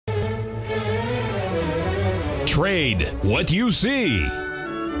Trade what you see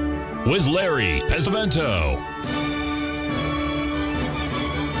with Larry Pesavento.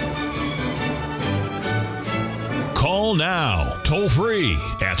 Call now, toll free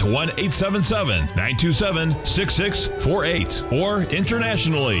at 1-877-927-6648 or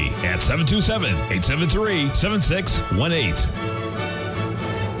internationally at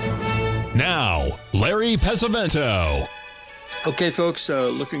 727-873-7618. Now, Larry Pesavento. Okay, folks,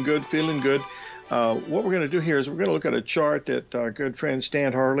 looking good, feeling good. What we're going to do here is we're going to look at a chart that our good friend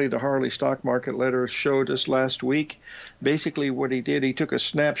Stan Harley, the Harley Stock Market Letter, showed us last week. Basically, what he did, he took a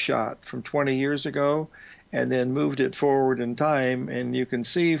snapshot from 20 years ago and then moved it forward in time. And you can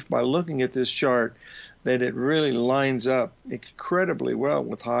see by looking at this chart that it really lines up incredibly well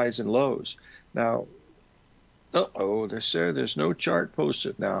with highs and lows. Now, there's no chart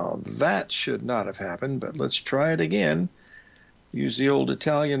posted. Now, that should not have happened, but let's try it again. Use the old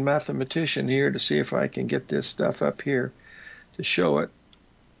Italian mathematician here to see if I can get this stuff up here to show it.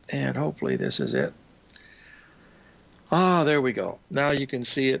 And hopefully this is it. Ah, there we go. Now you can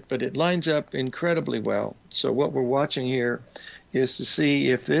see it, but it lines up incredibly well. So what we're watching here is to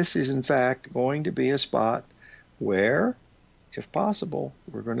see if this is in fact going to be a spot where, if possible,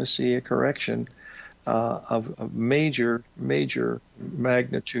 we're going to see a correction of major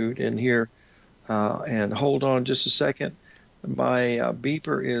magnitude in here. And hold on just a second. My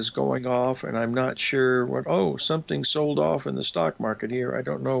beeper is going off, and I'm not sure what. Oh, something sold off in the stock market here. I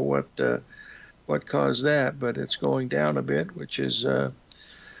don't know what caused that, but it's going down a bit, which is, I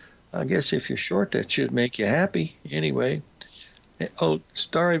guess, if you're short, that should make you happy. Anyway, oh,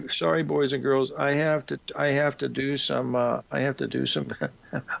 sorry, boys and girls. I have to do some.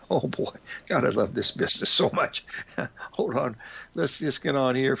 Oh boy, God, I love this business so much. Hold on, let's just get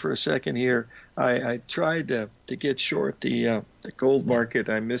on here for a second here. I tried to get short the gold market.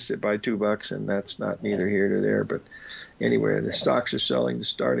 I missed it by $2, and that's not neither here nor there. But anyway, the stocks are starting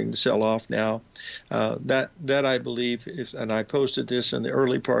to sell off now. That I believe is, and I posted this in the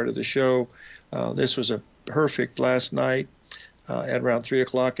early part of the show. This was a perfect last night at around 3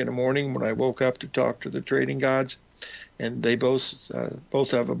 o'clock in the morning when I woke up to talk to the trading gods. And they both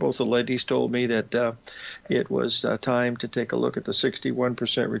the ladies told me that it was time to take a look at the 61%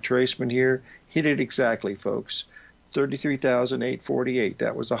 retracement here. Hit it exactly, folks. 33,848.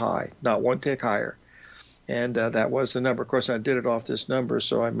 That was a high, not one tick higher. And that was the number. Of course, I did it off this number,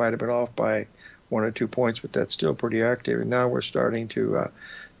 so I might have been off by 1 or 2 points, but that's still pretty active. And now we're starting to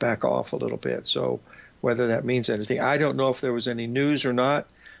back off a little bit. So whether that means anything, I don't know if there was any news or not.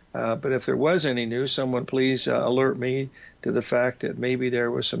 But if there was any news, someone please alert me to the fact that maybe there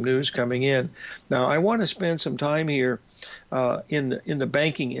was some news coming in. Now, I want to spend some time here in the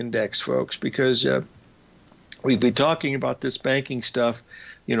banking index, folks, because we've been talking about this banking stuff,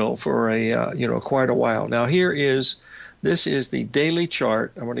 for quite a while. Now, this is the daily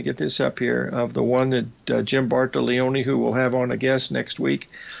chart. I want to get this up here of the one that Jim Bartolioni, who we'll have on a guest next week.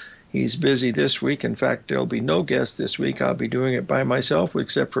 He's busy this week. In fact, there'll be no guest this week. I'll be doing it by myself,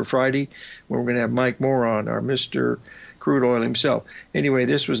 except for Friday, when we're going to have Mike Moore on, our Mr. Crude Oil himself. Anyway,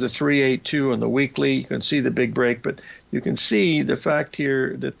 this was the 382 on the weekly. You can see the big break, but you can see the fact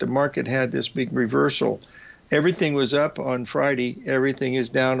here that the market had this big reversal. Everything was up on Friday. Everything is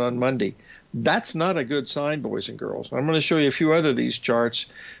down on Monday. That's not a good sign, boys and girls. I'm going to show you a few other of these charts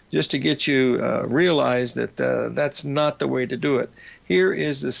just to get you realize that that's not the way to do it. Here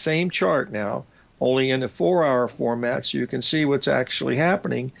is the same chart now, only in a 4-hour format, so you can see what's actually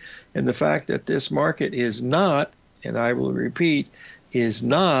happening. And the fact that this market is not, and I will repeat, is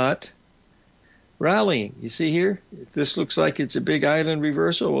not rallying. You see here? This looks like it's a big island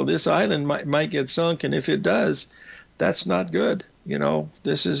reversal. Well, this island might get sunk, and if it does, that's not good.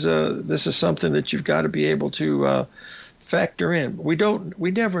 This is something that you've got to be able to factor in. We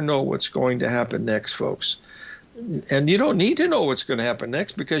never know what's going to happen next, folks. And you don't need to know what's going to happen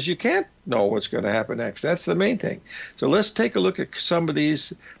next because you can't know what's going to happen next. That's the main thing. So let's take a look at some of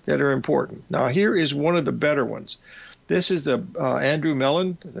these that are important. Now, here is one of the better ones. This is the Andrew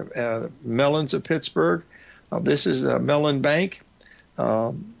Mellon, Mellons of Pittsburgh. This is the Mellon Bank.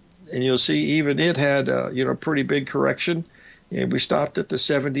 And you'll see even it had a pretty big correction. And we stopped at the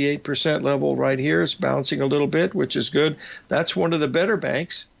 78% level right here. It's bouncing a little bit, which is good. That's one of the better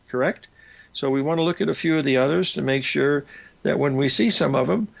banks, correct? So we want to look at a few of the others to make sure that when we see some of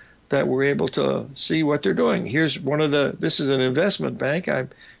them, that we're able to see what they're doing. Here's this is an investment bank. I'm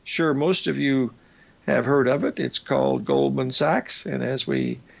sure most of you have heard of it. It's called Goldman Sachs. And as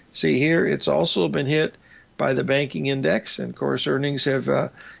we see here, it's also been hit by the banking index. And of course, earnings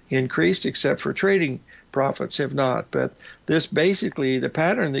have increased, except for trading profits have not. But this basically, the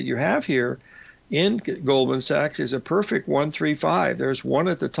pattern that you have here in Goldman Sachs is a perfect 135. There's 1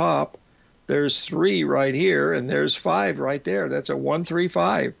 at the top, there's 3 right here, and there's 5 right there. That's a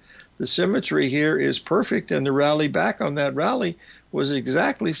 135. The symmetry here is perfect, and the rally back on that rally was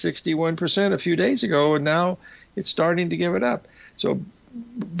exactly 61% a few days ago, and now it's starting to give it up. So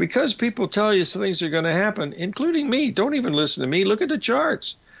because people tell you things are going to happen, including me, don't even listen to me, look at the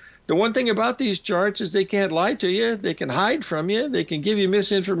charts. The one thing about these charts is they can't lie to you, they can hide from you, they can give you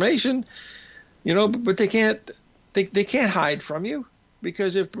misinformation, but they can't hide from you,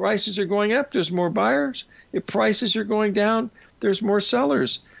 because if prices are going up, there's more buyers. If prices are going down, there's more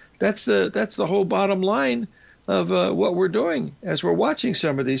sellers. That's the whole bottom line of what we're doing as we're watching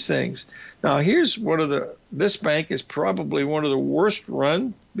some of these things. Now, here's this bank is probably one of the worst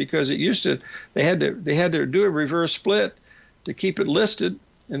run, because they had to do a reverse split to keep it listed.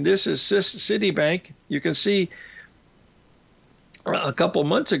 And this is Citibank. You can see a couple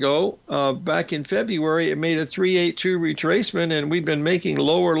months ago, back in February, it made a 382 retracement, and we've been making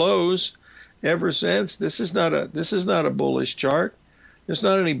lower lows ever since. This is not a bullish chart. There's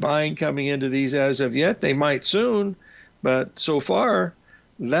not any buying coming into these as of yet. They might soon, but so far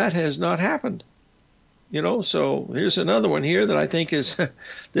that has not happened. So here's another one here that I think is,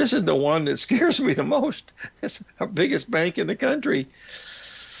 this is the one that scares me the most. It's our biggest bank in the country.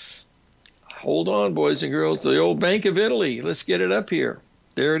 Hold on, boys and girls, the old Bank of Italy. Let's get it up here.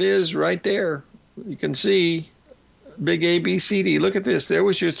 There it is right there. You can see big ABCD. Look at this. There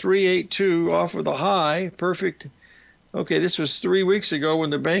was your 382 off of the high. Perfect. Okay, this was 3 weeks ago when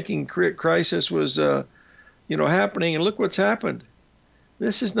the banking crisis was, happening, and look what's happened.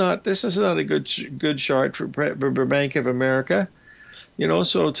 This is not a good chart for Bank of America.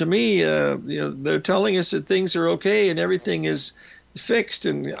 So to me, they're telling us that things are okay and everything is fixed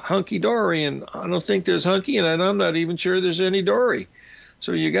and hunky-dory, and I don't think there's hunky, and I'm not even sure there's any dory.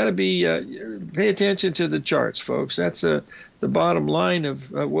 So you got to pay attention to the charts, folks. That's the bottom line of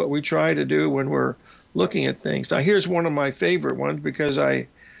what we try to do when we're looking at things. Now, here's one of my favorite ones, because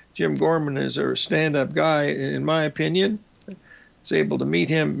Jim Gorman is a stand-up guy, in my opinion. I was able to meet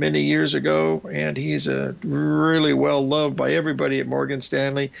him many years ago, and he's really well loved by everybody at Morgan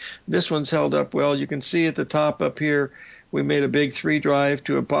Stanley. This one's held up well. You can see at the top up here, we made a big 3 drive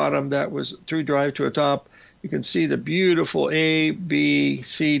to a bottom. That was 3 drive to a top. You can see the beautiful A, B,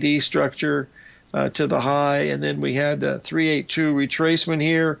 C, D structure to the high, and then we had the 382 retracement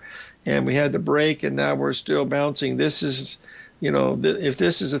here, and we had the break, and now we're still bouncing. This is, if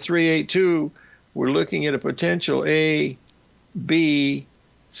this is a 382, we're looking at a potential A, B,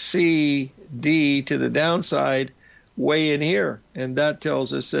 C, D to the downside way in here, and that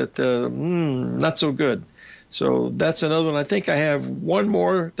tells us that not so good. So that's another one. I think I have one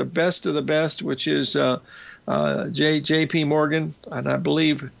more, the best of the best, which is JP Morgan, and I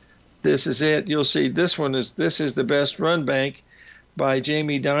believe this is it. You'll see this is the best run bank by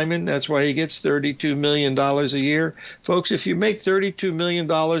Jamie Dimon. That's why he gets $32 million a year. Folks, if you make $32 million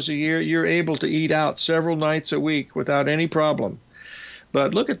a year, you're able to eat out several nights a week without any problem.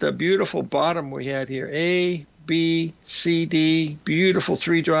 But look at the beautiful bottom we had here. A, B, C, D, beautiful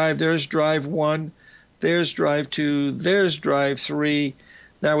 3 drive. There's drive 1. There's drive 2. There's drive 3.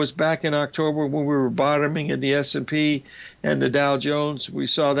 That was back in October when we were bottoming in the S&P and the Dow Jones. We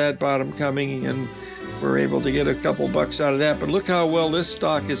saw that bottom coming, and we're able to get a couple bucks out of that. But look how well this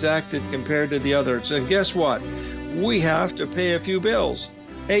stock has acted compared to the others. And guess what? We have to pay a few bills.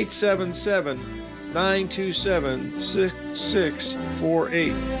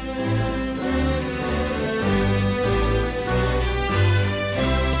 877-927-6648.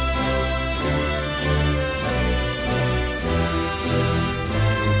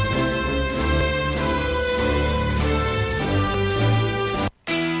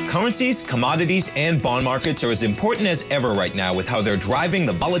 Currencies, commodities, and bond markets are as important as ever right now with how they're driving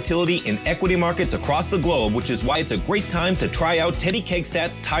the volatility in equity markets across the globe, which is why it's a great time to try out Teddy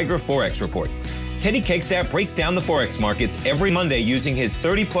Kegstad's Tiger Forex Report. Teddy Kegstad breaks down the Forex markets every Monday using his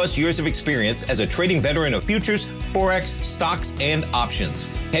 30-plus years of experience as a trading veteran of futures, Forex, stocks, and options.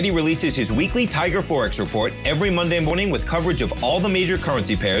 Teddy releases his weekly Tiger Forex Report every Monday morning with coverage of all the major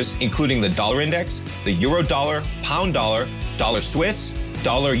currency pairs, including the dollar index, the euro dollar, pound dollar, dollar Swiss,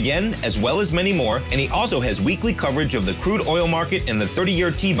 dollar yen, as well as many more, and he also has weekly coverage of the crude oil market and the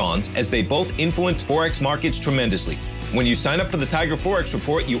 30-year T-bonds, as they both influence Forex markets tremendously. When you sign up for the Tiger Forex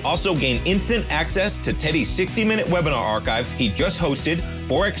Report, you also gain instant access to Teddy's 60-minute webinar archive he just hosted,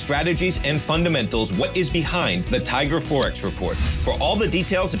 Forex Strategies and Fundamentals, What is Behind the Tiger Forex Report. For all the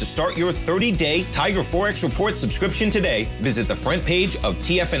details and to start your 30-day Tiger Forex Report subscription today, visit the front page of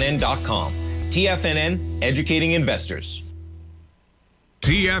TFNN.com. TFNN, educating investors.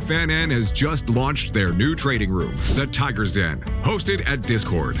 TFNN has just launched their new trading room, the Tiger's Den. Hosted at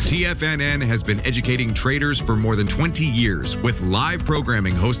Discord, TFNN has been educating traders for more than 20 years with live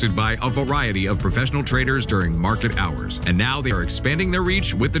programming hosted by a variety of professional traders during market hours. And now they are expanding their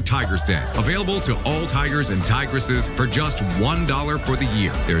reach with the Tiger's Den, available to all tigers and tigresses for just $1 for the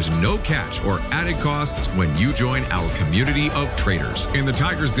year. There's no catch or added costs when you join our community of traders. In the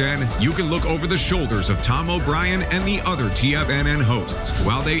Tiger's Den, you can look over the shoulders of Tom O'Brien and the other TFNN hosts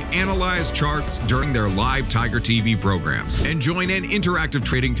while they analyze charts during their live Tiger TV programs, and join an interactive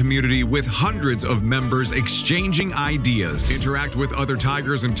trading community with hundreds of members exchanging ideas. Interact with other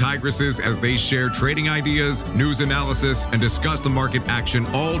tigers and tigresses as they share trading ideas, news analysis, and discuss the market action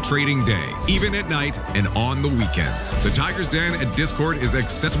all trading day, even at night and on the weekends. The Tiger's Den at Discord is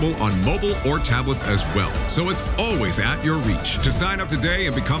accessible on mobile or tablets as well, so it's always at your reach. To sign up today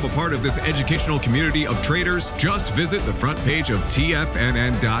and become a part of this educational community of traders, just visit the front page of TFNN.com.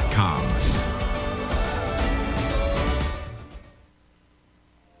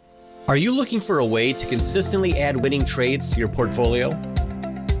 Are you looking for a way to consistently add winning trades to your portfolio?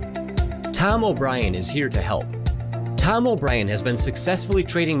 Tom O'Brien is here to help. Tom O'Brien has been successfully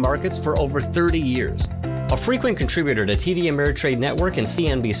trading markets for over 30 years. A frequent contributor to TD Ameritrade Network and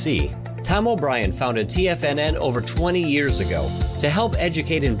CNBC, Tom O'Brien founded TFNN over 20 years ago to help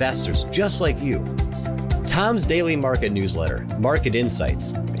educate investors just like you. Tom's daily market newsletter, Market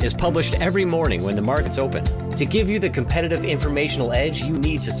Insights, is published every morning when the market's open to give you the competitive informational edge you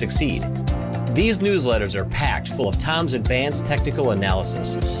need to succeed. These newsletters are packed full of Tom's advanced technical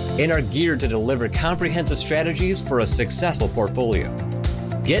analysis and are geared to deliver comprehensive strategies for a successful portfolio.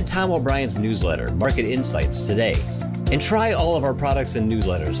 Get Tom O'Brien's newsletter, Market Insights, today and try all of our products and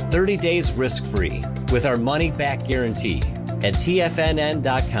newsletters 30 days risk-free with our money-back guarantee at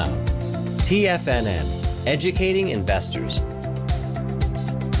TFNN.com. TFNN. Educating investors.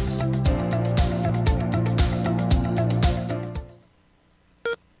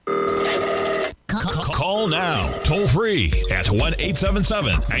 Call now, toll free at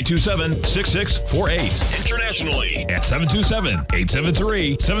 1-877-927-6648. Internationally at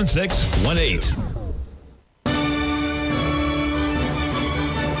 727-873-7618.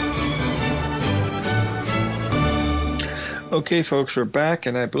 Okay, folks, we're back,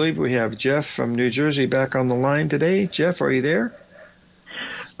 and I believe we have Jeff from New Jersey back on the line today. Jeff, are you there?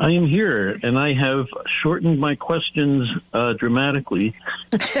 I am here, and I have shortened my questions dramatically.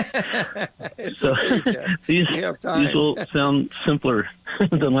 So okay, these will sound simpler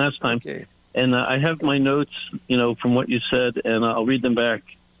than last time. Okay. And I have my notes, from what you said, and I'll read them back.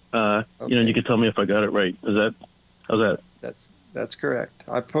 And you can tell me if I got it right. How's that? That's correct.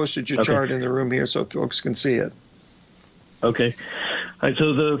 I posted your chart in the room here so folks can see it. Okay. All right,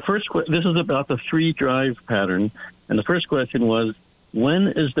 so the first this is about the free drive pattern, and the first question was, when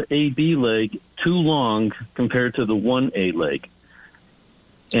is the AB leg too long compared to the 1A leg?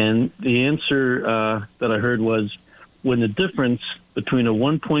 And the answer that I heard was when the difference between a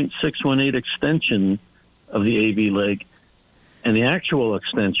 1.618 extension of the AB leg and the actual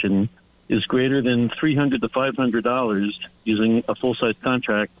extension is greater than $300 to $500 using a full-size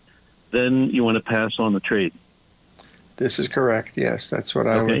contract, then you want to pass on the trade. This is correct. Yes, that's what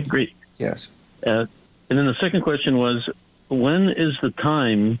I would. Okay, great. Yes. And then the second question was, when is the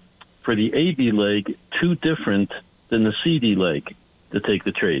time for the AB leg too different than the CD leg to take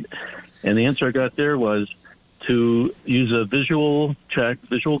the trade? And the answer I got there was to use a visual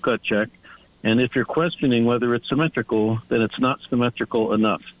gut check. And if you're questioning whether it's symmetrical, then it's not symmetrical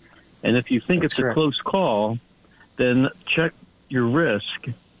enough. And if you think it's a close call, then check your risk.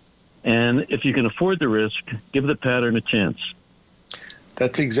 And if you can afford the risk, give the pattern a chance.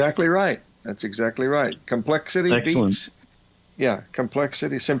 That's exactly right. Complexity beats. Yeah,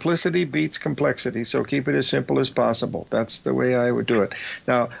 simplicity beats complexity. So keep it as simple as possible. That's the way I would do it.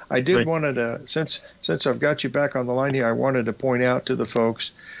 Now, I did wanted to, since I've got you back on the line here, I wanted to point out to the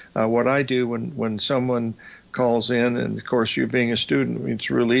folks what I do when someone calls in, and of course, you being a student,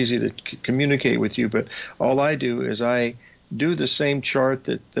 it's real easy to communicate with you. But all I do is I do the same chart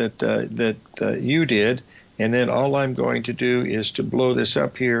that you did, and then all I'm going to do is to blow this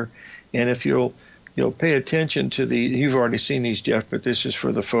up here. And if you'll pay attention to you've already seen these, Jeff, but this is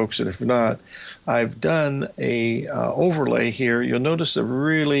for the folks that have not. I've done a overlay here. You'll notice a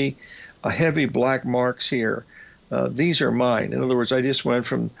heavy black marks here. These are mine. In other words, I just went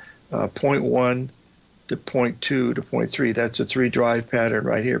from 0.1 to 0.2 to 0.3. That's a 3-drive pattern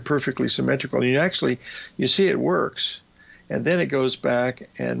right here, perfectly symmetrical. And you see it works. And then it goes back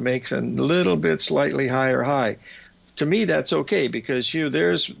and makes a little bit slightly higher high. to me, that's okay, because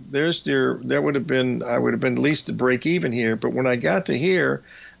there's that would have been, I would have been at least to break even here. But when I got to here,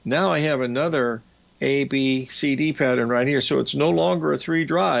 now I have another A, B, C, D pattern right here. So it's no longer a 3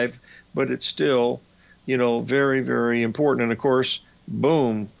 drive, but it's still, very, very important. And of course,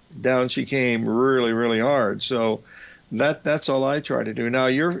 boom, down she came really, really hard. So that's all I try to do. Now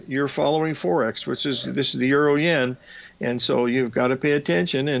you're following Forex, this is the euro yen, and so you've got to pay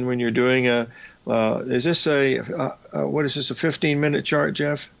attention. And when you're doing is this what is this, a 15-minute chart,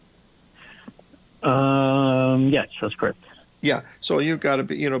 Jeff? Yes, that's correct. Yeah, so you've got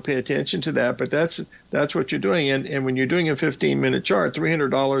to pay attention to that. But that's what you're doing. And when you're doing a 15-minute chart,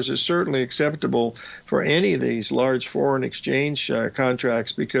 $300 is certainly acceptable for any of these large foreign exchange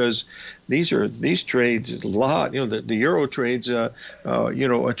contracts, because these trades a lot. The euro trades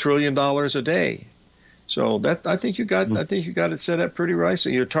 $1 trillion a day. So that I think you got it set up pretty right. So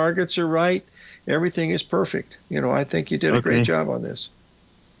your targets are right. Everything is perfect. I think you did a great job on this.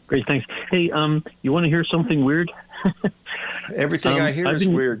 Great, thanks. Hey, you want to hear something weird? Everything I hear is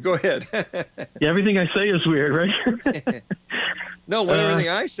weird. Go ahead. Yeah, everything I say is weird, right? No, everything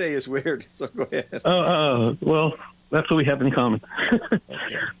I say is weird. So go ahead. Well, that's what we have in common.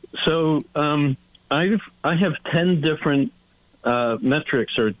 Okay. So I have 10 different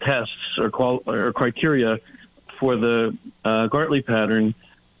metrics or tests or criteria for the Gartley pattern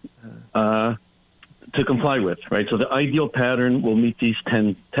to comply with, right? So the ideal pattern will meet these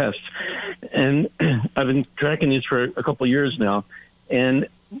 10 tests. And I've been tracking these for a couple of years now. And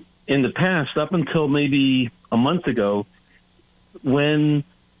in the past, up until maybe a month ago, when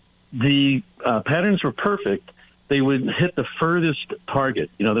the patterns were perfect, they would hit the furthest target.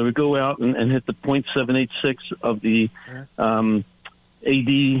 They would go out and hit the 0.786 of the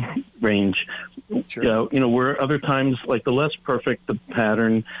AD range. Sure. Where other times, like the less perfect the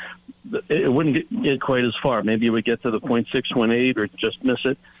pattern, it wouldn't get quite as far. Maybe it would get to the 0.618 or just miss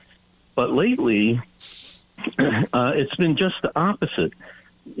it. But lately, it's been just the opposite.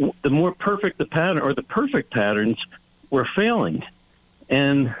 The more perfect the pattern, or the perfect patterns, were failing.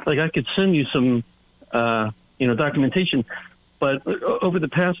 And I could send you some, documentation. But over the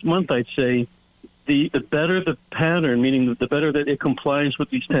past month, I'd say the better the pattern, meaning the better that it complies with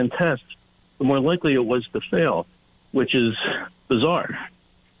these 10 tests, the more likely it was to fail, which is bizarre.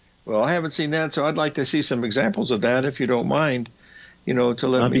 Well, I haven't seen that, so I'd like to see some examples of that, if you don't mind, to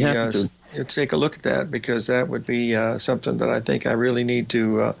let me take a look at that, because that would be something that I think I really need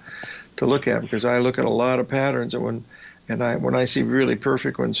to look at, because I look at a lot of patterns, and when I see really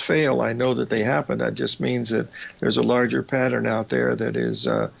perfect ones fail, I know that they happen. That just means that there's a larger pattern out there that is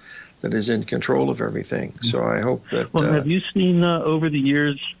in control of everything. So I hope that. Well, have you seen over the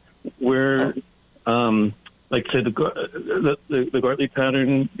years where, say the Gartley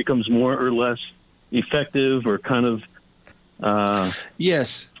pattern becomes more or less effective, or kind of?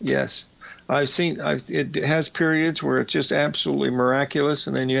 Yes. I've seen. It has periods where it's just absolutely miraculous,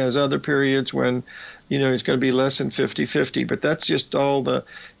 and then you has other periods when, it's going to be less than 50-50. But that's just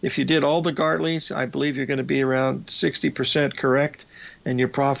if you did all the Gartleys, I believe you're going to be around 60% correct, and your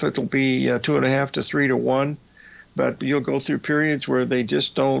profit will be 2.5 to 3 to 1. But you'll go through periods where they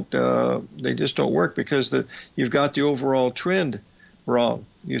just don't work, because you've got the overall trend wrong.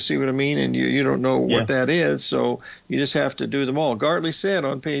 You see what I mean? And you don't know what that is, so you just have to do them all. Gartley said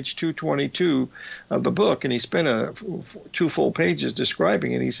on page 222 of the book, and he spent 2 full pages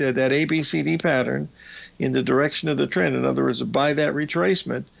describing it, he said that ABCD pattern in the direction of the trend, in other words, buy that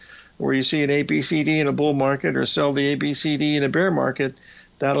retracement, where you see an ABCD in a bull market or sell the ABCD in a bear market,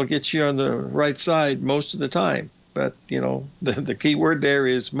 that'll get you on the right side most of the time. But, the key word there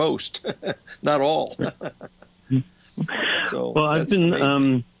is most, not all. So, well, I've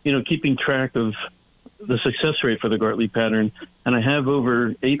been, keeping track of the success rate for the Gartley pattern, and I have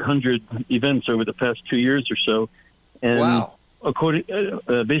over 800 events over the past 2 years or so. And wow.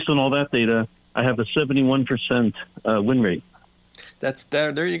 Based on all that data, I have a 71% win rate. That's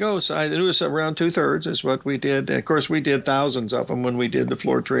there you go. So I knew it was around 2/3 is what we did. Of course, we did thousands of them when we did the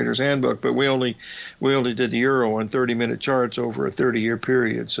Floor Traders Handbook, but we only did the euro on 30-minute charts over a 30-year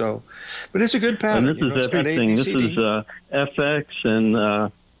period. So, but it's a good pattern. And this is everything. This is FX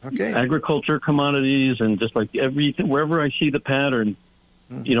and agriculture commodities, and just like everything. Wherever I see the pattern,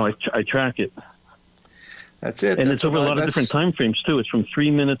 I track it. That's it. And it's over a lot of different time frames too. It's from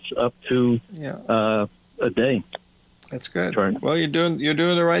 3 minutes up to a day. That's good. Well, you're doing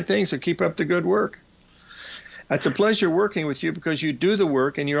the right thing, so keep up the good work. It's a pleasure working with you, because you do the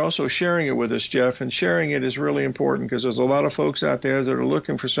work and you're also sharing it with us, Jeff, and sharing it is really important, because there's a lot of folks out there that are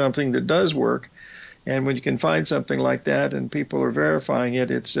looking for something that does work, And when you can find something like that and people are verifying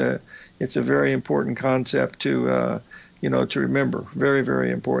it, it's a very important concept to to remember. Very, very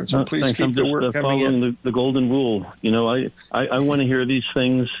important. So please thanks. keep the work coming in. Following the golden rule. I want to hear these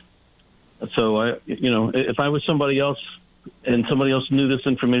things. So if I was somebody else and somebody else knew this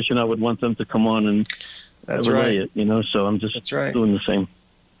information, I would want them to come on and relay it. So I'm just doing the same.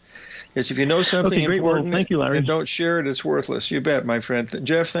 Yes, if you know something important, well, thank you, Larry. And don't share it, it's worthless. You bet, my friend.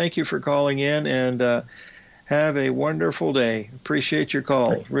 Jeff, thank you for calling in, and have a wonderful day. Appreciate your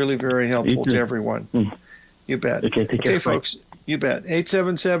call. Really very helpful to everyone. You bet. Okay, take care. Folks. You bet.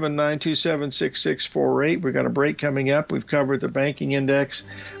 877-927-6648. We've got a break coming up. We've covered the banking index.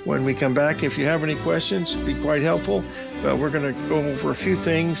 When we come back, if you have any questions, it'd be quite helpful. But we're going to go over a few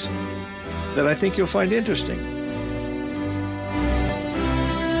things that I think you'll find interesting.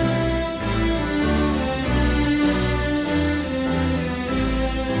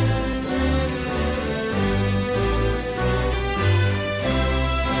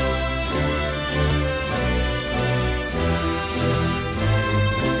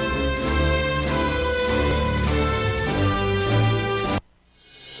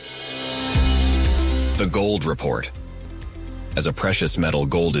 The Gold Report. As a precious metal,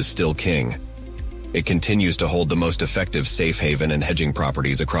 gold is still king. It continues to hold the most effective safe haven and hedging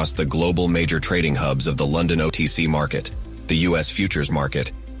properties across the global major trading hubs of the London OTC market, the U.S. futures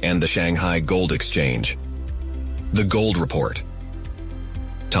market, and the Shanghai Gold Exchange. The Gold Report.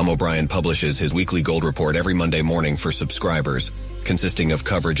 Tom O'Brien publishes his weekly gold report every Monday morning for subscribers, consisting of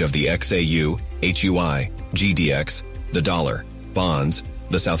coverage of the XAU, HUI, GDX, the dollar, bonds,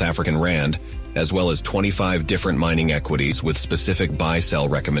 the South African rand, as well as 25 different mining equities with specific buy-sell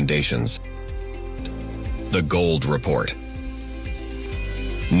recommendations. The Gold Report.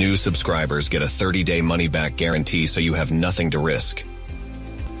 New subscribers get a 30-day money-back guarantee, so you have nothing to risk.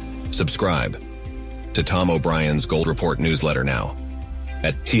 Subscribe to Tom O'Brien's Gold Report newsletter now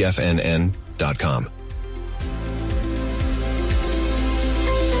at TFNN.com.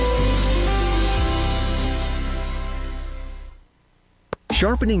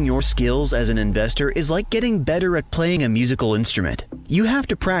 Sharpening your skills as an investor is like getting better at playing a musical instrument. You have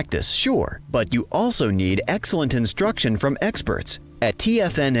to practice, sure, but you also need excellent instruction from experts. At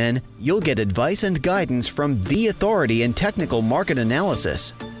TFNN, you'll get advice and guidance from the authority in technical market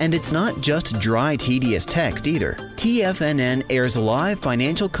analysis. And it's not just dry, tedious text either. TFNN airs live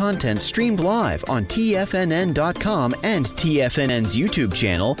financial content streamed live on TFNN.com and TFNN's YouTube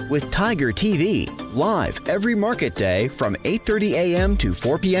channel with Tiger TV, live every market day from 8:30 a.m. to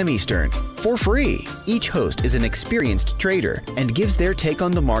 4 p.m. Eastern. For free. Each host is an experienced trader and gives their take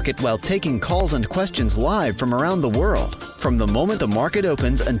on the market while taking calls and questions live from around the world. From the moment the market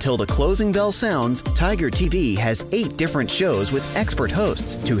opens until the closing bell sounds, Tiger TV has 8 different shows with expert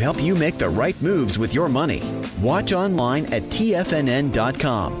hosts to help you make the right moves with your money. Watch online at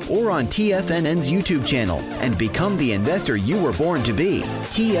TFNN.com or on TFNN's YouTube channel and become the investor you were born to be.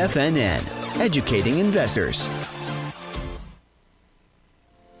 TFNN, educating investors.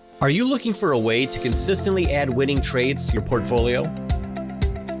 Are you looking for a way to consistently add winning trades to your portfolio?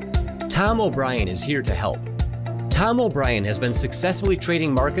 Tom O'Brien is here to help. Tom O'Brien has been successfully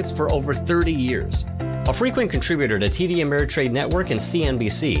trading markets for over 30 years. A frequent contributor to TD Ameritrade Network and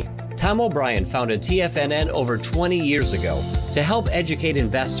CNBC, Tom O'Brien founded TFNN over 20 years ago to help educate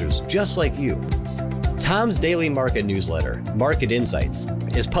investors just like you. Tom's daily market newsletter, Market Insights,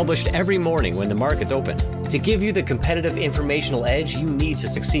 is published every morning when the markets open to give you the competitive informational edge you need to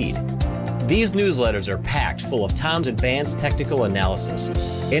succeed. These newsletters are packed full of Tom's advanced technical analysis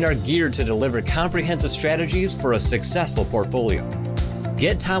and are geared to deliver comprehensive strategies for a successful portfolio.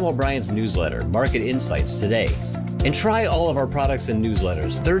 Get Tom O'Brien's newsletter, Market Insights, today and try all of our products and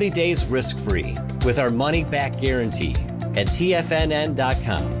newsletters 30 days risk-free with our money-back guarantee at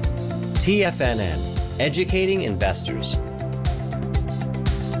TFNN.com. TFNN, educating investors.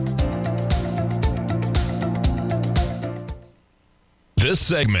 This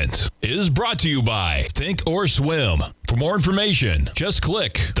segment is brought to you by Thinkorswim. For more information, just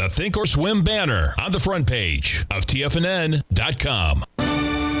click the Thinkorswim banner on the front page of TFNN.com.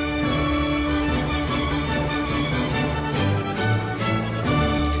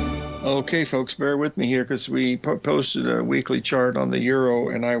 Okay, folks, bear with me here because we posted a weekly chart on the euro,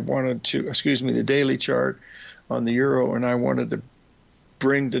 and I wanted to, the daily chart on the euro, and I wanted to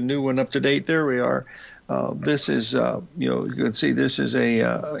bring the new one up to date. There we are. This is, you can see this is a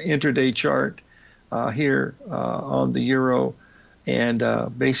intraday chart here on the euro, and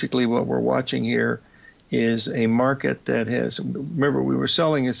basically what we're watching here is a market that has, remember we were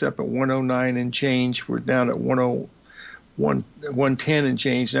selling this up at 109 and change. We're down at 101 110 and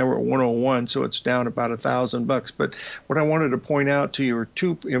change. Now we're at 101, so it's down about $1,000. But what I wanted to point out to you are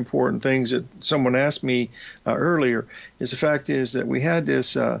two important things that someone asked me earlier. Is the fact is that we had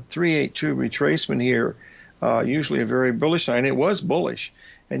this 382 retracement here, usually a very bullish sign. It was bullish,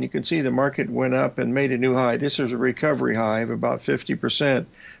 and you can see the market went up and made a new high. This was a recovery high of about 50%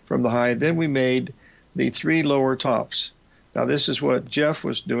 from the high. Then we made the three lower tops. Now this is what Jeff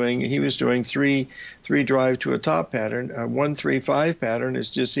was doing. He was doing three drive to a top pattern. A 1-3-5 pattern is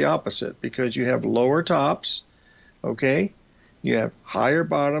just the opposite, because you have lower tops, okay? You have higher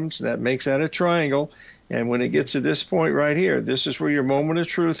bottoms. That makes that a triangle. And when it gets to this point right here, this is where your moment of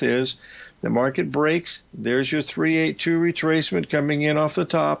truth is. The market breaks. There's your 382 retracement coming in off the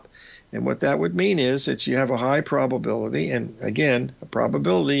top. And what that would mean is that you have a high probability, and again, a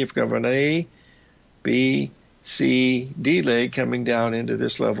probability if you have an A, B, C, D leg coming down into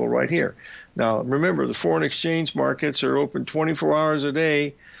this level right here. Now, remember, the foreign exchange markets are open 24 hours a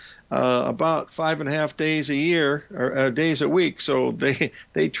day, about 5.5 days a year, or days a week. So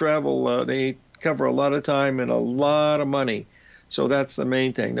they travel, they cover a lot of time and a lot of money. So that's the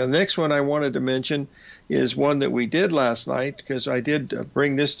main thing. Now, the next one I wanted to mention is one that we did last night, because I did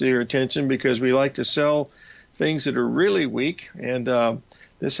bring this to your attention because we like to sell things that are really weak. And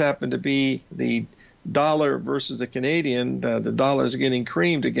this happened to be the dollar versus the Canadian. The dollar is getting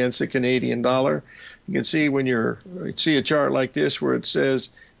creamed against the Canadian dollar. You can see when you see a chart like this where it says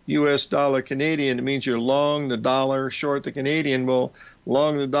U.S. dollar Canadian, it means you're long the dollar, short the Canadian. Well,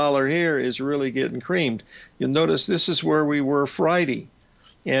 long the dollar here is really getting creamed. You'll notice this is where we were Friday.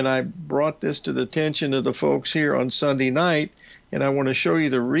 And I brought this to the attention of the folks here on Sunday night. And I want to show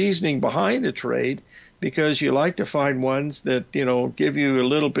you the reasoning behind the trade, because you like to find ones that, you know, give you a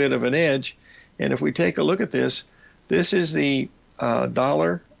little bit of an edge. And if we take a look at this, this is the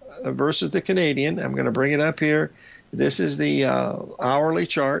dollar versus the Canadian. I'm going to bring it up here. This is the hourly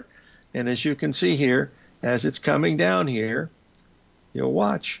chart. And as you can see here, as it's coming down here, you'll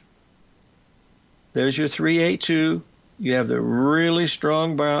watch. There's your 382. You have the really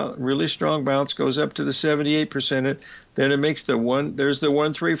strong bounce, goes up to the 78%. Then it makes there's the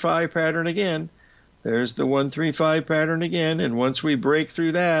 135 pattern again. There's the 135 pattern again. And once we break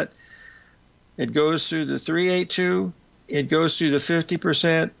through that, it goes through the 382, it goes through the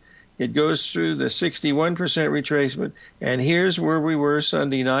 50%, it goes through the 61% retracement, and here's where we were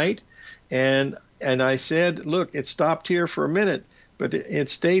Sunday night. And I said, look, it stopped here for a minute, but it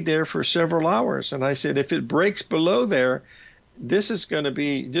stayed there for several hours. And I said, if it breaks below there, this is going to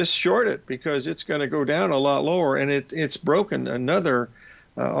be just short it, because it's going to go down a lot lower, and it's broken another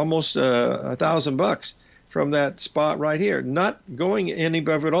almost $1,000 from that spot right here, not going any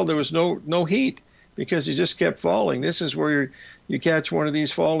above at all. There was no heat, because it just kept falling. This is where you catch one of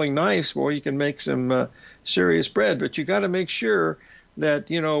these falling knives, boy, you can make some serious bread. But you got to make sure that,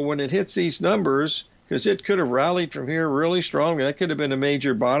 you know, when it hits these numbers, because it could have rallied from here really strong. That could have been a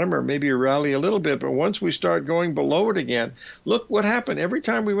major bottom, or maybe a rally a little bit. But once we start going below it again, look what happened every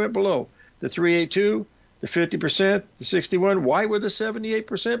time we went below the 382, the 50%, the 61. Why would the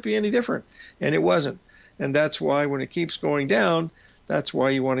 78% be any different? And it wasn't. And that's why when it keeps going down, that's why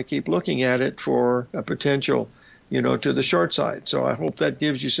you want to keep looking at it for a potential, you know, to the short side. So I hope that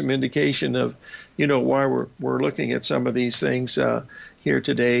gives you some indication of, you know, why we're looking at some of these things here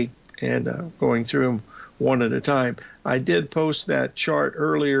today and going through them one at a time. I did post that chart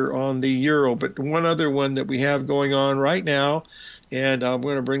earlier on the euro, but one other one that we have going on right now, and I'm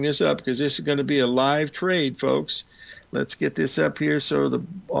going to bring this up because this is going to be a live trade, folks. Let's get this up here so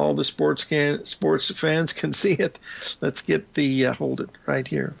all the sports fans can see it. Let's get the, hold it right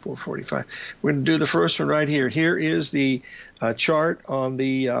here, 445. We're going to do the first one right here. Here is the chart on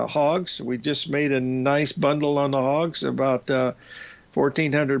the hogs. We just made a nice bundle on the hogs, about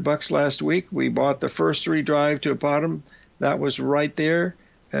 $1,400 last week. We bought the first three drive to a bottom. That was right there.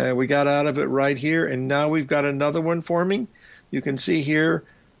 We got out of it right here, and now we've got another one forming. You can see here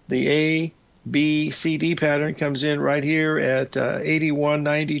the A, B, C, D pattern comes in right here at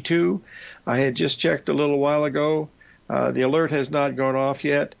 81.92. I had just checked a little while ago. The alert has not gone off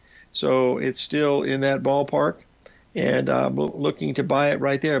yet, so it's still in that ballpark, and I'm looking to buy it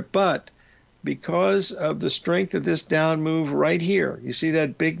right there. But because of the strength of this down move right here, you see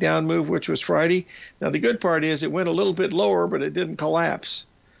that big down move, which was Friday? Now, the good part is it went a little bit lower, but it didn't collapse.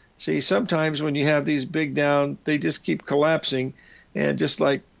 See, sometimes when you have these big down, they just keep collapsing, and just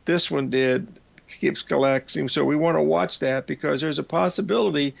like this one did, keeps collapsing. So we want to watch that, because there's a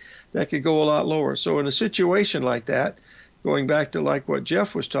possibility that could go a lot lower. So in a situation like that, going back to like what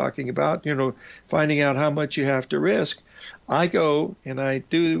Jeff was talking about, you know, finding out how much you have to risk, I go and I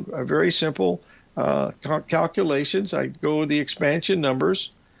do a very simple calculations. I go with the expansion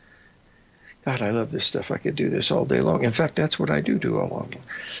numbers. God, I love this stuff. I could do this all day long. In fact, that's what I do all along.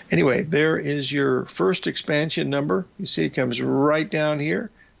 Anyway, there is your first expansion number. You see it comes right down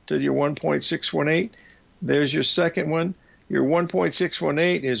here to your 1.618. There's your second one. Your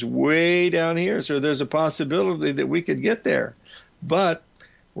 1.618 is way down here, so there's a possibility that we could get there. But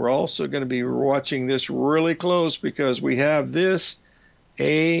we're also going to be watching this really close because we have this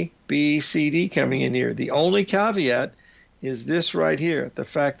A, B, C, D coming in here. The only caveat is this right here, the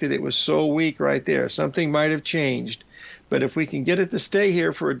fact that it was so weak right there. Something might have changed. But if we can get it to stay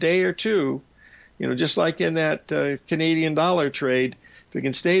here for a day or two, just like in that Canadian dollar trade, if we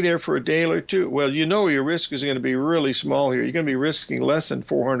can stay there for a day or two, well, your risk is going to be really small here. You're going to be risking less than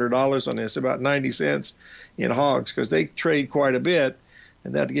 $400 on this, about 90 cents in hogs, because they trade quite a bit,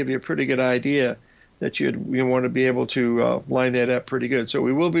 and that'll give you a pretty good idea that you want to be able to line that up pretty good. So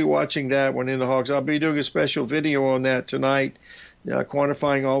we will be watching that one in the hogs. I'll be doing a special video on that tonight,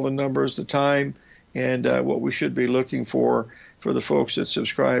 quantifying all the numbers, the time, and what we should be looking for the folks that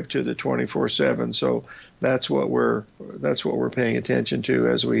subscribe to the 24/7. So that's what we're paying attention to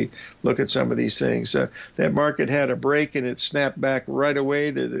as we look at some of these things. That market had a break and it snapped back right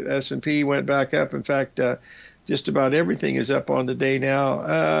away. The S&P went back up. In fact, just about everything is up on the day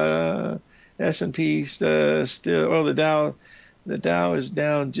now. S&P still, the Dow is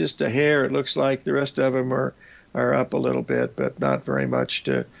down just a hair. It looks like the rest of them are up a little bit, but not very much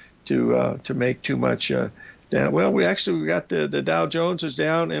to make too much down. Well, we got the Dow Jones is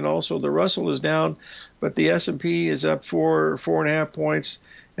down, and also the Russell is down, but the S&P is up 4.5 points,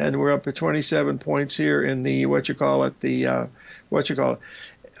 and we're up to 27 points here in the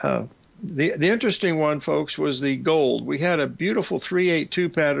The interesting one, folks, was the gold. We had a beautiful 382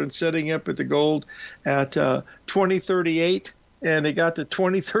 pattern setting up at the gold at 2038, and it got to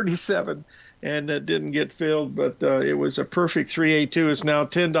 2037, and that didn't get filled, but it was a perfect 382. It's now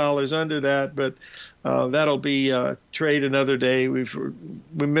 $10 under that, but that'll be trade another day. We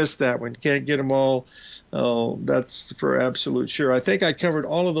missed that one. Can't get them all. That's for absolute sure. I think I covered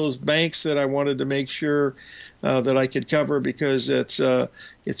all of those banks that I wanted to make sure that I could cover, because I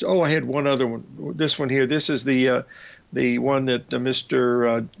had one other one. This one here. This is the one that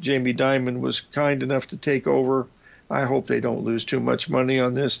Mr. Jamie Dimon was kind enough to take over. I hope they don't lose too much money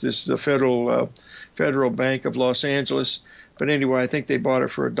on this. This is the Federal Bank of Los Angeles. But anyway, I think they bought it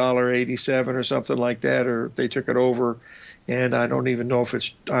for $1.87 or something like that, or they took it over. And I don't even know if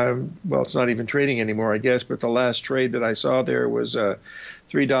it's it's not even trading anymore, I guess. But the last trade that I saw there was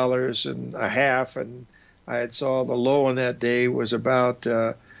 $3.50, and I had saw the low on that day was about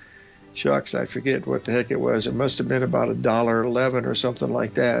I forget what the heck it was. It must have been about $1.11 or something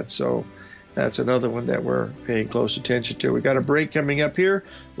like that. So that's another one that we're paying close attention to. We got a break coming up here.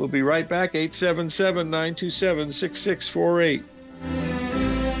 We'll be right back. 877-927-6648.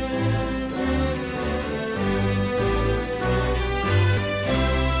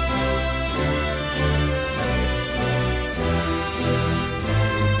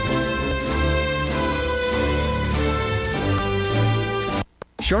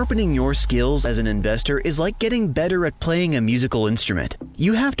 Sharpening your skills as an investor is like getting better at playing a musical instrument.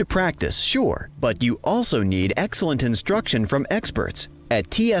 You have to practice, sure, but you also need excellent instruction from experts. At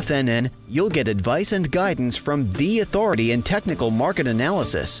TFNN, you'll get advice and guidance from the authority in technical market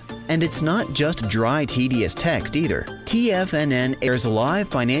analysis. And it's not just dry, tedious text either. TFNN airs live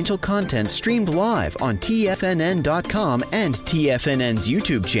financial content streamed live on TFNN.com and TFNN's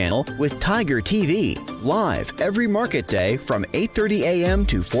YouTube channel with Tiger TV, live every market day from 8:30 a.m.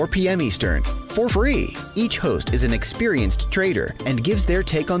 to 4 p.m. Eastern. For free. Each host is an experienced trader and gives their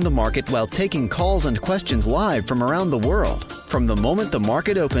take on the market while taking calls and questions live from around the world. From the moment the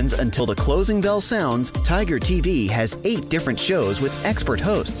market opens until the closing bell sounds, Tiger TV has 8 different shows with expert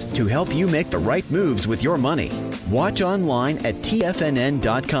hosts to help you make the right moves with your money. Watch online at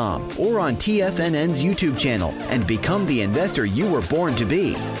TFNN.com or on TFNN's YouTube channel and become the investor you were born to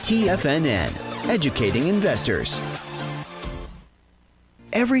be. TFNN, educating investors.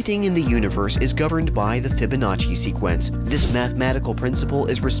 Everything in the universe is governed by the Fibonacci sequence. This mathematical principle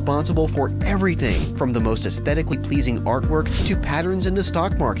is responsible for everything from the most aesthetically pleasing artwork to patterns in the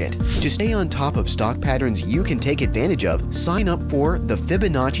stock market. To stay on top of stock patterns you can take advantage of, sign up for the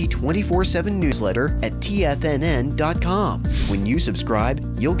Fibonacci 24/7 newsletter at TFNN.com. When you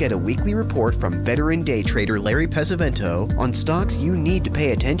subscribe, you'll get a weekly report from veteran day trader Larry Pesavento on stocks you need to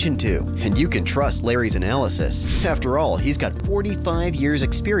pay attention to. And you can trust Larry's analysis. After all, he's got 45 years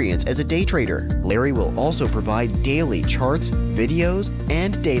years' experience as a day trader. Larry will also provide daily charts, videos,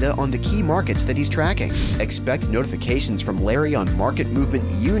 and data on the key markets that he's tracking. Expect notifications from Larry on market movement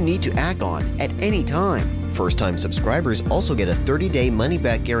you need to act on at any time. First-time subscribers also get a 30-day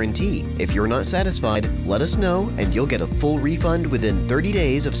money-back guarantee. If you're not satisfied, let us know and you'll get a full refund within 30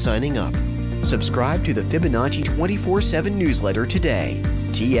 days of signing up. Subscribe to the Fibonacci 24/7 newsletter today.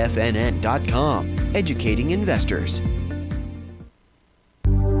 TFNN.com, educating investors.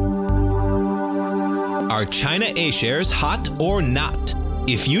 Are China A-shares hot or not?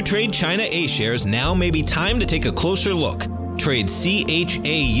 If you trade China A-shares, now may be time to take a closer look. Trade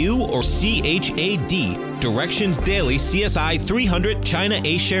CHAU or CHAD, Directions Daily CSI 300 China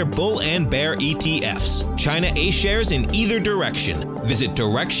A-share Bull and Bear ETFs. China A-shares in either direction. Visit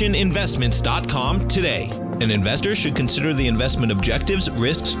directioninvestments.com today. An investor should consider the investment objectives,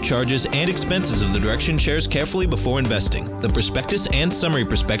 risks, charges, and expenses of the Direction shares carefully before investing. The prospectus and summary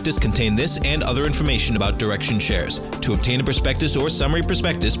prospectus contain this and other information about Direction shares. To obtain a prospectus or summary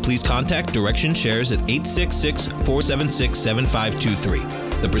prospectus, please contact Direction shares at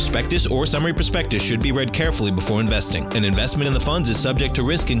 866-476-7523. The prospectus or summary prospectus should be read carefully before investing. An investment in the funds is subject to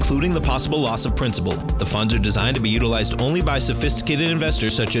risk, including the possible loss of principal. The funds are designed to be utilized only by sophisticated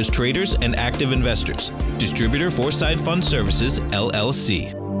investors such as traders and active investors. Distributor Foreside Fund Services,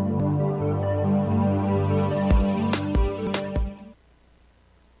 LLC.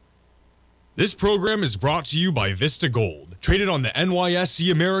 This program is brought to you by Vista Gold, traded on the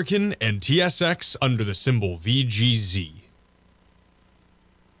NYSE American and TSX under the symbol VGZ.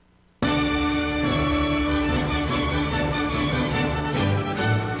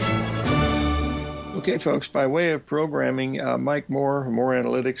 Okay, folks, by way of programming, Mike Moore, More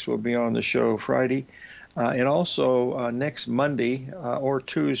Analytics, will be on the show Friday. And also next Monday or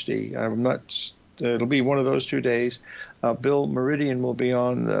Tuesday, it'll be one of those 2 days, Bill Meridian will be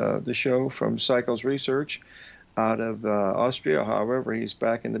on the show from Cycles Research out of Austria. However, he's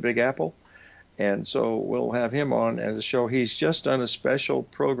back in the Big Apple. And so we'll have him on as a show. He's just done a special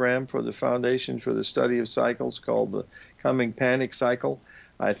program for the Foundation for the Study of Cycles called the Coming Panic Cycle.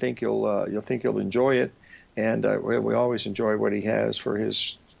 I think you'll enjoy it, and we always enjoy what he has for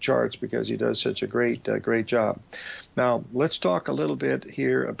his charts because he does such a great job. Now let's talk a little bit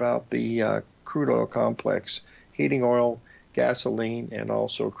here about the crude oil complex: heating oil, gasoline, and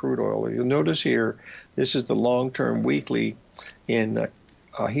also crude oil. You'll notice here this is the long-term weekly in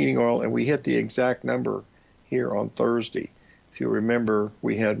heating oil, and we hit the exact number here on Thursday. If you remember,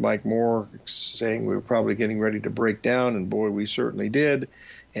 we had Mike Moore saying we were probably getting ready to break down, and boy, we certainly did.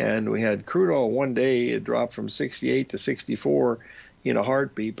 And we had crude oil one day, it dropped from 68 to 64 in a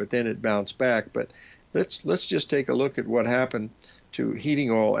heartbeat, but then it bounced back. But let's just take a look at what happened to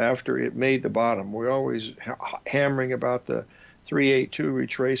heating oil after it made the bottom. We're always hammering about the 382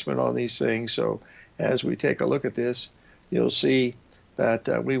 retracement on these things. So as we take a look at this, you'll see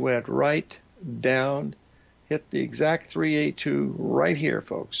that we went right down, hit the exact 382 right here,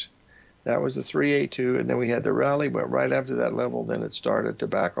 folks. That was the 382, and then we had the rally, went right after that level, then it started to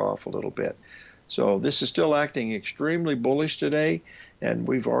back off a little bit. So this is still acting extremely bullish today, and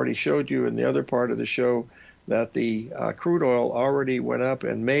we've already showed you in the other part of the show that the crude oil already went up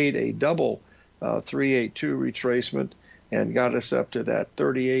and made a double 382 retracement and got us up to that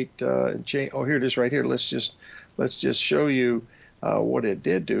 38 and change. Oh, here it is right here. Let's just show you what it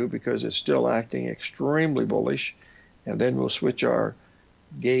did do, because it's still acting extremely bullish. And then we'll switch our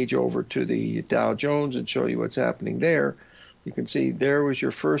gauge over to the Dow Jones and show you what's happening there. You can see there was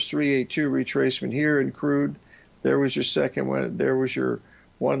your first 382 retracement here in crude. There was your second one. There was your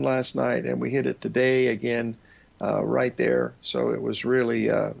one last night, and we hit it today again right there. So it was really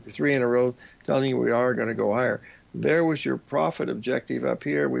 3 in a row telling you we are going to go higher. There was your profit objective up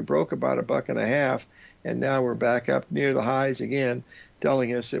here. We broke about $1.50, and now we're back up near the highs again,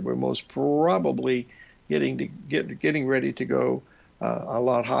 telling us that we're most probably getting ready to go a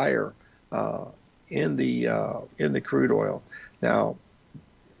lot higher in the crude oil. Now,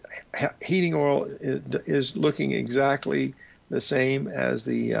 heating oil is looking exactly the same as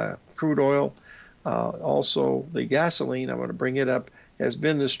the crude oil. Also, the gasoline, I'm going to bring it up, has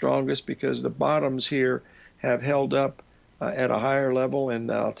been the strongest because the bottoms here have held up at a higher level.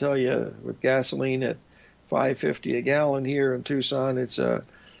 And I'll tell you, with gasoline at $5.50 a gallon here in Tucson, it's a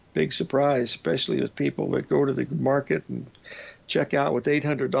big surprise, especially with people that go to the market and check out with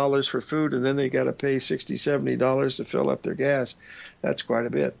 $800 for food, and then they got to pay $60, $70 to fill up their gas. That's quite a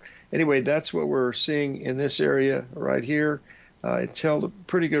bit. Anyway, that's what we're seeing in this area right here. It's held a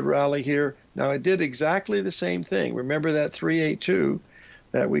pretty good rally here. Now, it did exactly the same thing. Remember that 382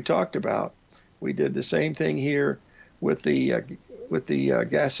 that we talked about? We did the same thing here with the with the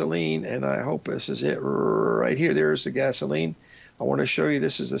gasoline, and I hope this is it right here. There's the gasoline. I want to show you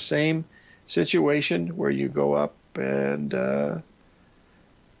this is the same situation where you go up and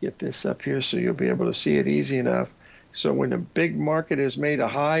get this up here so you'll be able to see it easy enough. So when a big market has made a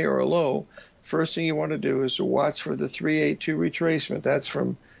high or a low, first thing you want to do is to watch for the 382 retracement. That's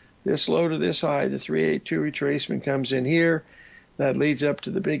from this low to this high. The 382 retracement comes in here. That leads up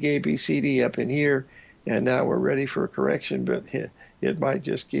to the big ABCD up in here. And now we're ready for a correction, but it might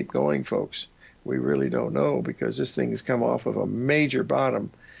just keep going, folks. We really don't know because this thing has come off of a major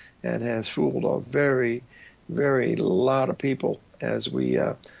bottom and has fooled a very, very lot of people as we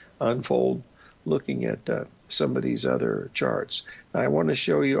unfold looking at some of these other charts. I want to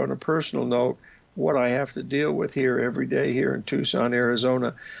show you on a personal note what I have to deal with here every day here in Tucson,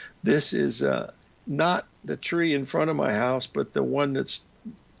 Arizona. This is not the tree in front of my house, but the one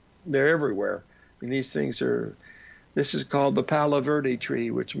they're everywhere. I mean, these things are, this is called the Palo Verde tree,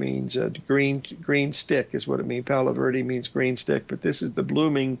 which means green stick is what it means. Palo Verde means green stick, but this is the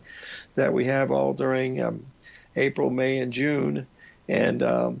blooming that we have all during April, May, and June. And,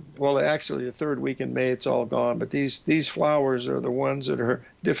 well, actually, the third week in May, it's all gone. But these flowers are the ones that are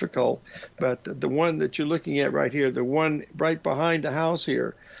difficult. But the one that you're looking at right here, the one right behind the house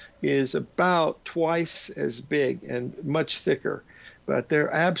here, is about twice as big and much thicker. But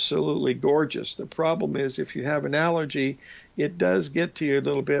they're absolutely gorgeous. The problem is if you have an allergy, it does get to you a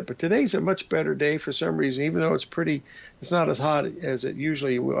little bit. But today's a much better day for some reason, even though it's not as hot as it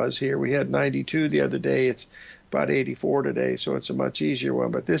usually was here. We had 92 the other day. It's about 84 today, so it's a much easier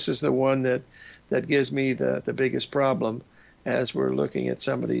one. But this is the one that gives me the biggest problem as we're looking at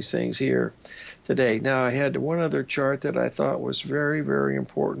some of these things here today. Now, I had one other chart that I thought was very, very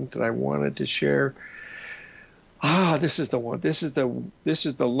important that I wanted to share. This is the one. This is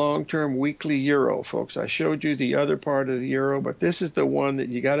the long-term weekly euro, folks. I showed you the other part of the euro, but this is the one that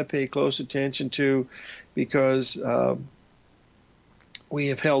you got to pay close attention to because we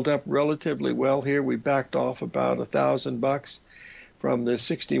have held up relatively well here. We backed off about $1,000 from the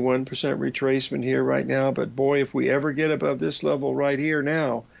 61% retracement here right now. But boy, if we ever get above this level right here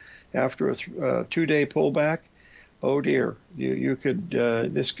now, after a 2-day pullback, oh dear, you could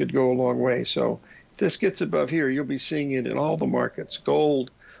this could go a long way. So if this gets above here, you'll be seeing it in all the markets,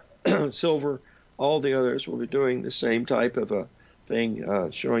 gold, silver, all the others will be doing the same type of a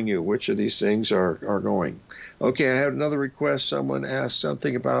thing, showing you which of these things are going. Okay, I had another request. Someone asked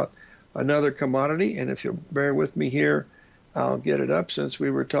something about another commodity, and if you'll bear with me here, I'll get it up. Since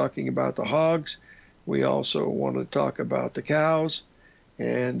we were talking about the hogs, we also want to talk about the cows.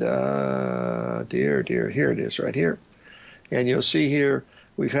 And here it is right here. And you'll see here,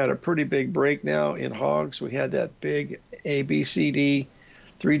 we've had a pretty big break now in hogs. We had that big ABCD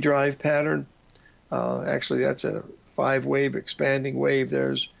 3-drive pattern. Actually, that's a 5-wave expanding wave.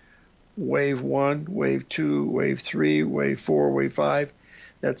 There's wave 1, wave 2, wave 3, wave 4, wave 5.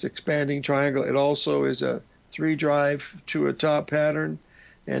 That's expanding triangle. It also is a 3-drive to a top pattern.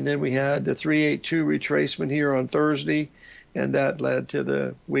 And then we had the 382 retracement here on Thursday, and that led to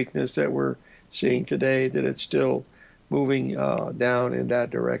the weakness that we're seeing today, that it's still moving down in that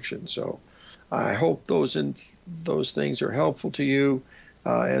direction. So I hope those things are helpful to you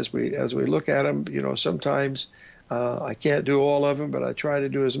as we look at them. You know, sometimes I can't do all of them, but I try to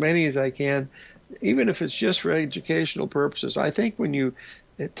do as many as I can, even if it's just for educational purposes. I think when you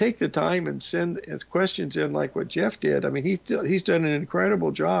take the time and send questions in like what Jeff did, I mean, he's done an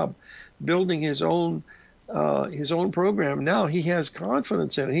incredible job building his own program. Now he has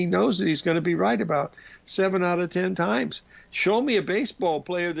confidence in it. He knows that he's going to be right about 7 out of 10 times. Show me a baseball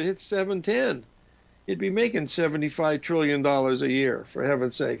player that hits 710. He'd be making $75 trillion a year, for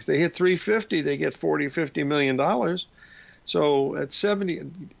heaven's sakes. They hit 350, they get $50 million. So at 70,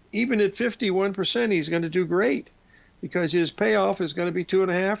 even at 51%, he's going to do great because his payoff is going to be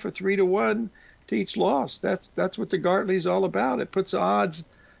 2.5 or 3 to 1 to each loss. That's what the Gartley's all about. It puts the odds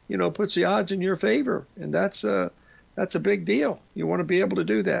in your favor, and that's a big deal. You want to be able to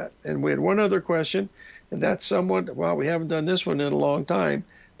do that. And we had one other question, and that's somewhat, well, we haven't done this one in a long time,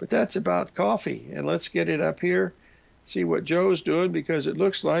 but that's about coffee. And let's get it up here, see what Joe's doing, because it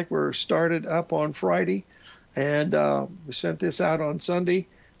looks like we're started up on Friday, and we sent this out on Sunday.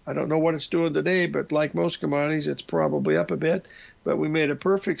 I don't know what it's doing today, but like most commodities, it's probably up a bit. But we made a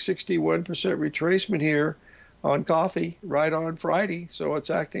perfect 61% retracement here on coffee right on Friday, so it's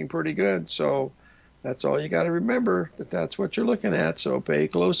acting pretty good. So that's all you got to remember, that's what you're looking at. So pay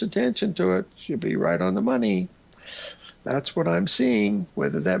close attention to it. Should be right on the money. That's what I'm seeing.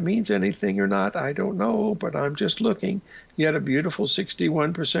 Whether that means anything or not, I don't know, but I'm just looking. You had a beautiful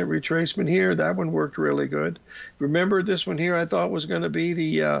 61% retracement here. That one worked really good. Remember this one here I thought was going to be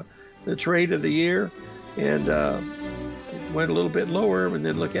the trade of the year, and it went a little bit lower, and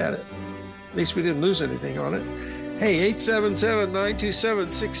then look at it. At least we didn't lose anything on it. Hey,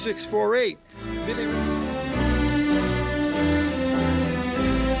 877-927-6648.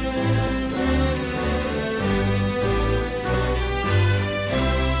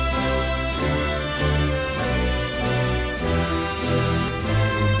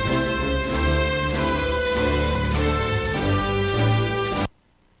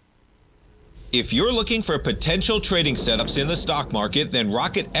 If you're looking for potential trading setups in the stock market, then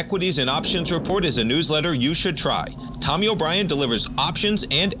Rocket Equities and Options Report is a newsletter you should try. Tommy O'Brien delivers options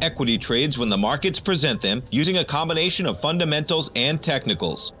and equity trades when the markets present them, using a combination of fundamentals and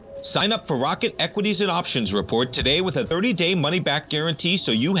technicals. Sign up for Rocket Equities and Options Report today with a 30-day money-back guarantee,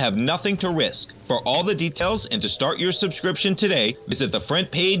 so you have nothing to risk. For all the details and to start your subscription today, visit the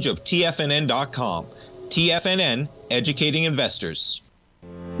front page of TFNN.com. TFNN, educating investors.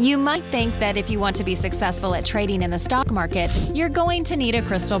 You might think that if you want to be successful at trading in the stock market, you're going to need a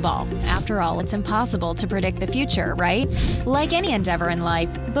crystal ball. After all, it's impossible to predict the future, right? Like any endeavor in life,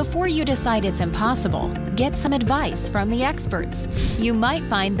 before you decide it's impossible, get some advice from the experts. You might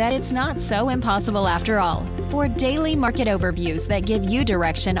find that it's not so impossible after all. For daily market overviews that give you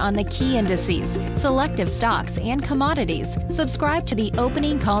direction on the key indices, selective stocks, and commodities, subscribe to the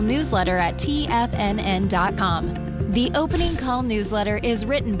Opening Call newsletter at TFNN.com. The Opening Call newsletter is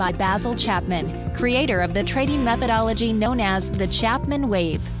written by Basil Chapman, creator of the trading methodology known as the Chapman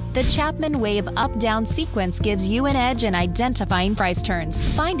Wave. The Chapman Wave up-down sequence gives you an edge in identifying price turns,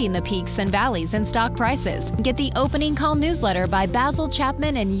 finding the peaks and valleys in stock prices. Get the Opening Call newsletter by Basil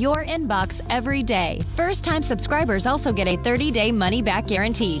Chapman in your inbox every day. First-time subscribers also get a 30-day money-back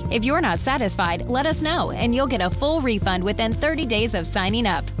guarantee. If you're not satisfied, let us know, and you'll get a full refund within 30 days of signing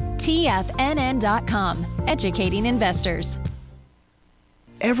up. TFNN.com, educating investors.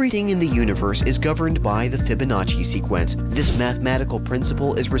 Everything in the universe is governed by the Fibonacci sequence. This mathematical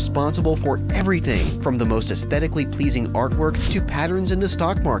principle is responsible for everything from the most aesthetically pleasing artwork to patterns in the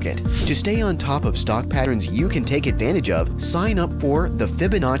stock market. To stay on top of stock patterns you can take advantage of, sign up for the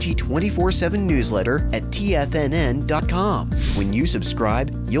Fibonacci 24/7 newsletter at TFNN.com. When you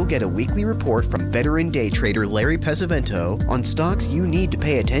subscribe, you'll get a weekly report from veteran day trader Larry Pesavento on stocks you need to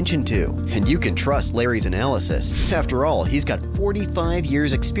pay attention to. And you can trust Larry's analysis. After all, he's got 45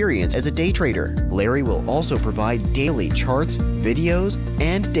 years experience as a day trader. Larry will also provide daily charts, videos,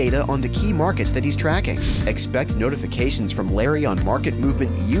 and data on the key markets that he's tracking. Expect notifications from Larry on market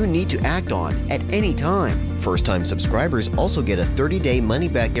movement you need to act on at any time. First-time subscribers also get a 30-day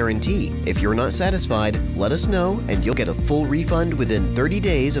money-back guarantee. If you're not satisfied, let us know and you'll get a full refund within 30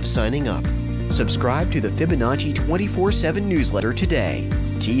 days of signing up. Subscribe to the Fibonacci 24/7 newsletter today.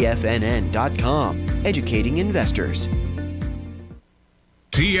 TFNN.com, educating investors.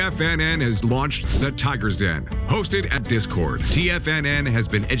 TFNN has launched the Tiger's Den. Hosted at Discord, TFNN has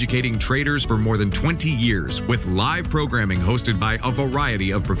been educating traders for more than 20 years with live programming hosted by a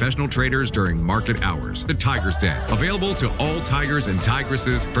variety of professional traders during market hours. The Tiger's Den, available to all tigers and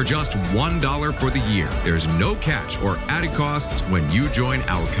tigresses for just $1 for the year. There's no catch or added costs when you join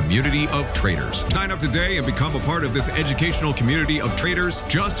our community of traders. Sign up today and become a part of this educational community of traders.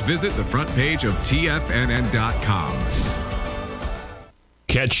 Just visit the front page of TFNN.com.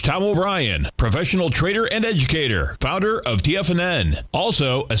 Catch Tom O'Brien, professional trader and educator, founder of TFNN.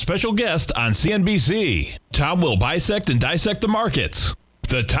 Also, a special guest on CNBC. Tom will bisect and dissect the markets.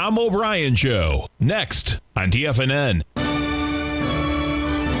 The Tom O'Brien Show, next on TFNN.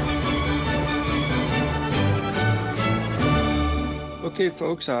 Okay,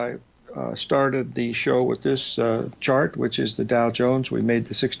 folks, I started the show with this chart, which is the Dow Jones. We made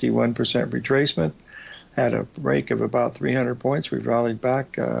the 61% retracement. Had a break of about 300 points. We've rallied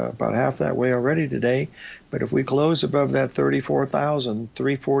back about half that way already today. But if we close above that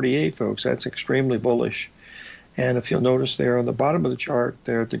 34,348, folks, that's extremely bullish. And if you'll notice there on the bottom of the chart,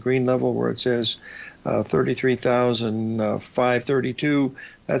 there at the green level where it says 33,532,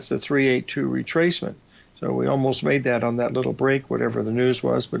 that's the 382 retracement. So we almost made that on that little break, whatever the news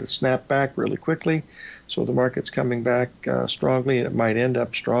was, but it snapped back really quickly. So the market's coming back strongly. It might end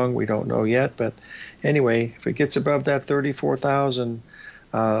up strong. We don't know yet. But anyway, if it gets above that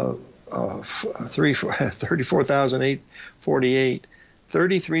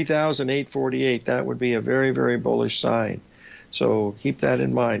 33,848, that would be a very, very bullish sign. So keep that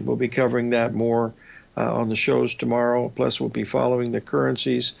in mind. We'll be covering that more on the shows tomorrow. Plus, we'll be following the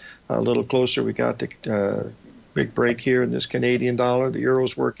currencies a little closer. We got to big break here in this Canadian dollar. The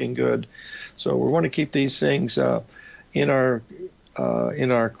euro's working good. So we want to keep these things in our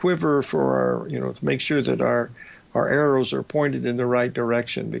quiver for our, to make sure that our arrows are pointed in the right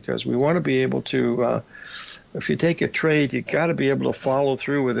direction, because we want to be able to, if you take a trade, you got to be able to follow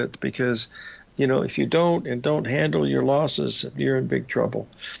through with it, because, if you don't handle your losses, you're in big trouble.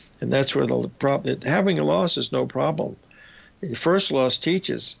 And that's where the problem, having a loss is no problem. The first loss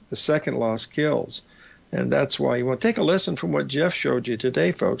teaches, the second loss kills. And that's why you want to take a lesson from what Jeff showed you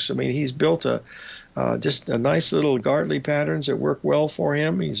today, folks. I mean, he's built just a nice little Gartley patterns that work well for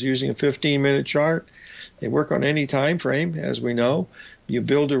him. He's using a 15-minute chart. They work on any time frame, as we know. You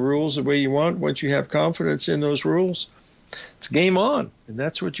build the rules the way you want. Once you have confidence in those rules, it's game on. And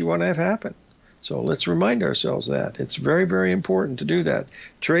that's what you want to have happen. So let's remind ourselves that. It's very, very important to do that.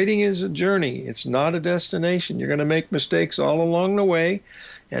 Trading is a journey. It's not a destination. You're going to make mistakes all along the way.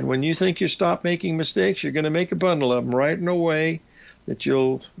 And when you think you stop making mistakes, you're going to make a bundle of them right in a way that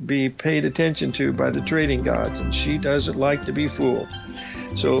you'll be paid attention to by the trading gods. And she doesn't like to be fooled.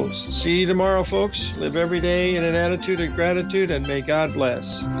 So see you tomorrow, folks. Live every day in an attitude of gratitude, and may God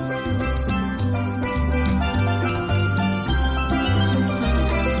bless.